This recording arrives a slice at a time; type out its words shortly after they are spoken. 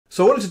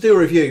So I wanted to do a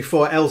review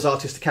for Els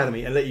Artist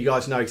Academy and let you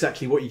guys know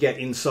exactly what you get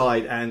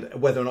inside and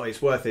whether or not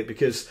it's worth it,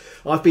 because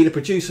I've been a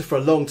producer for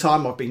a long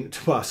time. I've been,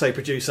 well, I say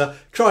producer,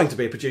 trying to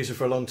be a producer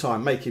for a long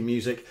time, making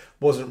music,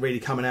 wasn't really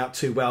coming out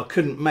too well,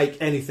 couldn't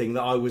make anything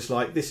that I was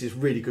like, this is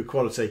really good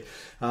quality.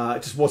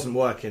 It just wasn't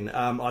working.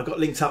 I got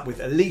linked up with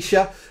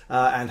Alicia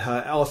and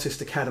her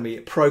Artist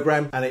Academy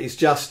program, and it is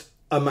just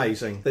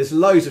amazing. There's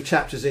loads of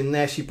chapters in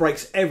there. She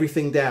breaks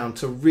everything down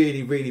to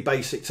really, really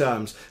basic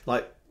terms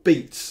like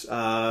beats,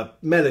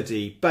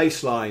 melody,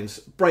 bass lines,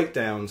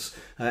 breakdowns.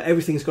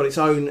 Everything's got its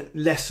own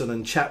lesson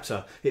and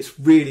chapter. It's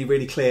really,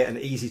 really clear and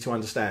easy to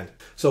understand.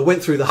 So I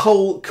went through the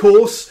whole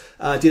course,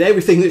 did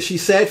everything that she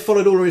said,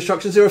 followed all her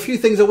instructions. There were a few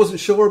things I wasn't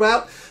sure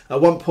about.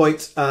 At one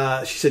point,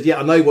 she said, yeah,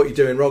 I know what you're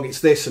doing wrong, it's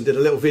this, and did a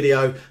little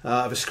video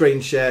of a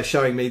screen share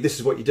showing me this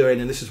is what you're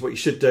doing and this is what you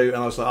should do. And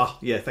I was like, oh,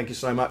 yeah, thank you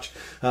so much.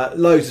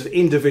 Loads of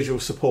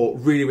individual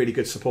support, really, really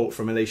good support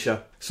from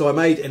Alicia. So I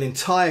made an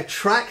entire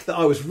track that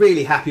I was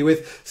really happy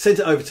with, sent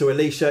it over to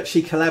Alicia.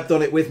 She collabed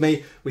on it with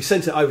me. We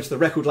sent it over to the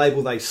record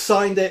label. They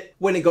signed it.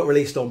 When it got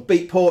released on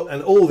Beatport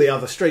and all the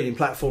other streaming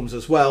platforms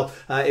as well,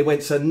 it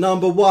went to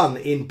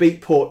 #1 in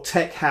Beatport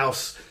Tech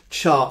House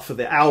chart for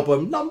the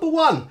album,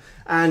 #1.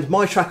 And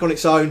my track on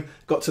its own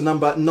got to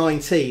number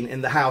 19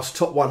 in the House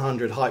Top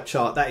 100 Hype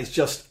chart. That is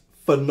just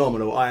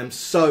phenomenal. I am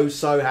so,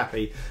 so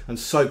happy and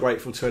so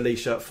grateful to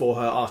Alicia for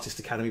her Artist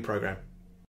Academy program.